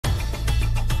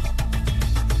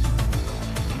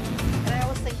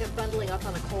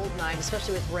tonight,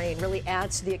 especially with rain. Really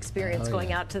adds to the experience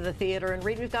going out to the theater. And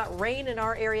Reed, we've got rain in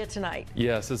our area tonight.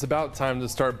 Yes, it's about time to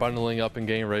start bundling up and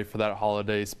getting ready for that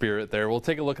holiday spirit there. We'll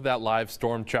take a look at that live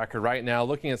storm tracker right now.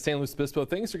 Looking at San Luis Obispo,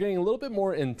 things are getting a little bit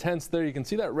more intense there. You can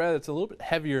see that red. It's a little bit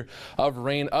heavier of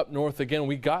rain up north. Again,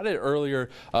 we got it earlier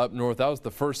up north. That was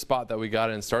the first spot that we got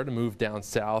it and started to move down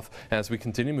south. As we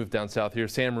continue to move down south here,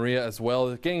 Santa Maria as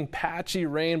well. Getting patchy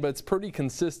rain, but it's pretty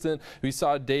consistent. We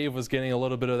saw Dave was getting a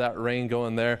little bit of that rain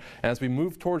going there. As we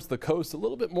move towards the coast, a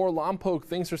little bit more Lompoc,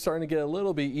 things are starting to get a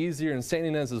little bit easier in San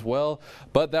Ynez as well.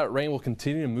 But that rain will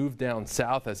continue to move down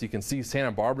south. As you can see,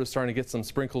 Santa Barbara is starting to get some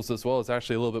sprinkles as well. It's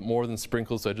actually a little bit more than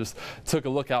sprinkles. So I just took a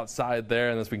look outside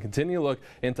there. And as we continue to look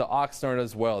into Oxnard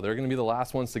as well, they're going to be the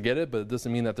last ones to get it, but it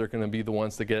doesn't mean that they're going to be the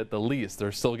ones to get it the least.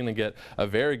 They're still going to get a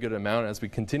very good amount as we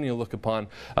continue to look upon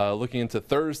looking into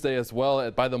Thursday as well.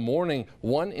 By the morning,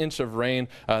 1 inch of rain.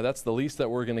 That's the least that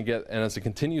we're going to get. And as it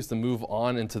continues to move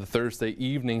on into the Thursday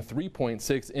evening,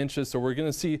 3.6 inches. So we're going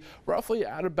to see roughly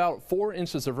at about 4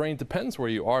 inches of rain. Depends where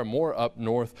you are, more up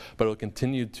north, but it'll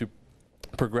continue to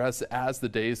progress as the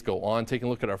days go on. Taking a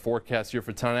look at our forecast here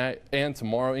for tonight and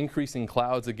tomorrow, increasing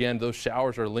clouds again. Those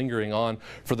showers are lingering on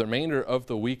for the remainder of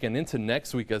the week and into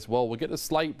next week as well. We'll get a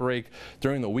slight break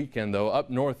during the weekend though. Up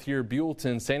north here,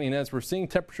 Buellton, San Ynez, we're seeing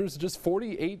temperatures of just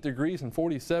 48 degrees and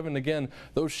 47. Again,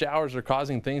 those showers are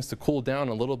causing things to cool down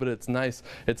a little bit. It's nice.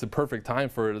 It's a perfect time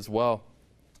for it as well.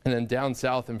 And then down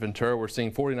south in Ventura, we're seeing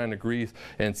 49 degrees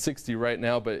and 60 right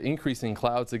now, but increasing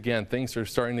clouds again. Things are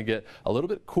starting to get a little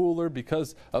bit cooler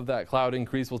because of that cloud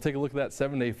increase. We'll take a look at that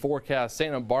 7-day forecast.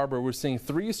 Santa Barbara, we're seeing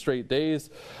 3 straight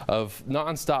days of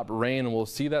nonstop rain, and we'll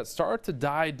see that start to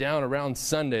die down around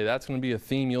Sunday. That's going to be a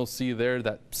theme you'll see there.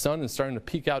 That sun is starting to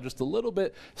peek out just a little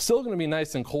bit. Still going to be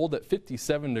nice and cold at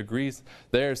 57 degrees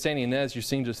there. San Ynez, you're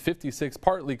seeing just 56,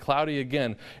 partly cloudy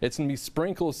again. It's going to be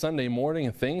sprinkles Sunday morning,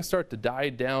 and things start to die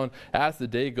down as the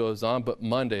day goes on. But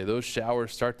Monday, those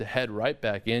showers start to head right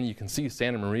back in. You can see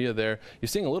Santa Maria there. You're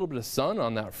seeing a little bit of sun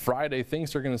on that Friday.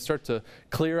 Things are going to start to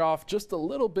clear off just a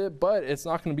little bit, but it's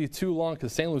not going to be too long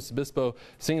because San Luis Obispo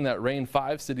seeing that rain.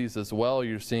 5 cities as well.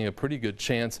 You're seeing a pretty good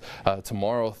chance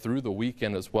tomorrow through the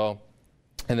weekend as well.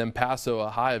 And then Paso, a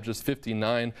high of just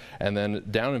 59. And then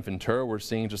down in Ventura, we're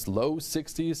seeing just low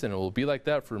 60s, and it will be like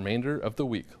that for the remainder of the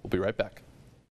week. We'll be right back.